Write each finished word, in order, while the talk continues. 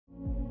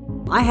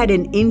I had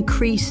an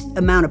increased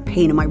amount of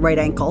pain in my right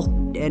ankle,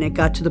 and it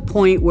got to the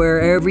point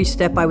where every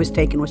step I was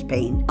taking was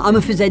pain. I'm a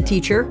phys ed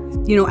teacher,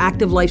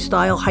 active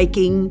lifestyle,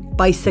 hiking,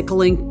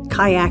 bicycling,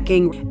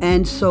 kayaking,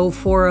 and so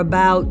for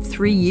about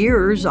 3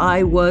 years,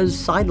 I was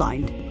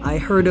sidelined. I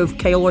heard of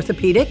Kayal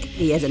Orthopaedic.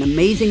 He has an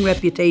amazing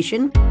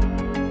reputation.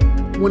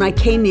 When I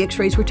came, the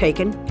x-rays were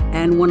taken,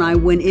 and when I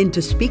went in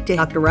to speak to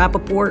Dr.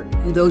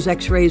 Rappaport, those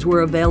x-rays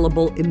were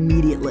available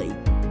immediately.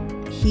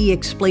 He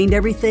explained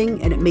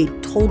everything, and it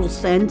made total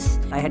sense.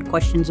 I had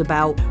questions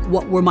about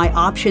what were my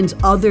options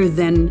other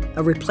than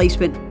a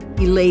replacement.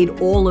 He laid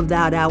all of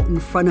that out in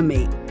front of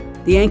me.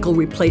 The ankle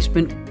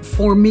replacement,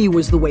 for me,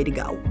 was the way to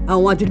go. I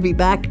wanted to be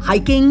back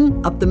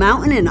hiking up the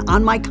mountain and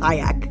on my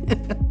kayak.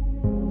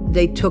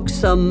 They took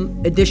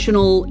some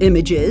additional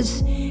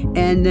images,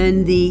 and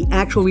then the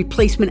actual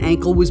replacement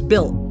ankle was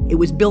built. It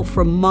was built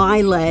from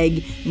my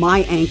leg,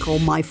 my ankle,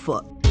 my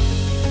foot.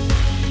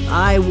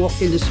 I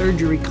walked into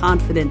surgery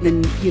confident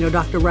in,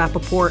 Dr.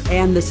 Rappaport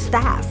and the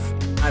staff.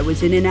 I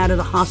was in and out of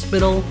the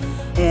hospital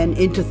and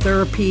into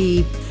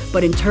therapy,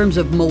 but in terms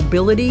of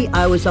mobility,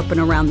 I was up and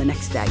around the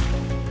next day.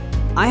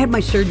 I had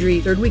my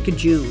surgery 3rd week of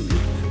June.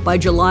 By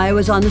July, I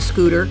was on the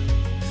scooter.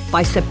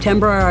 By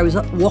September, I was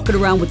walking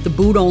around with the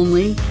boot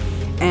only.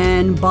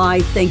 And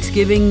by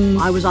Thanksgiving,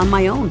 I was on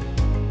my own.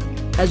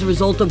 As a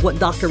result of what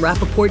Dr.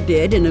 Rappaport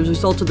did, and as a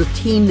result of the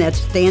team that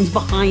stands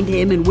behind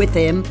him and with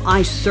him,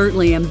 I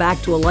certainly am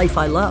back to a life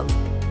I love.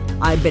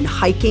 I've been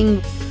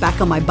hiking, back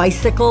on my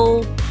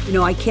bicycle.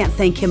 I can't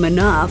thank him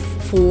enough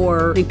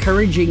for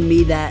encouraging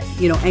me that,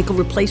 ankle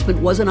replacement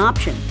was an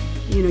option.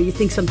 You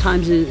think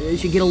sometimes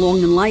as you get along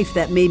in life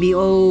that maybe,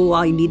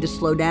 I need to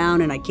slow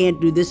down and I can't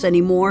do this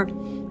anymore.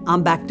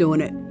 I'm back doing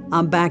it.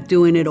 I'm back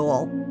doing it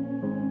all.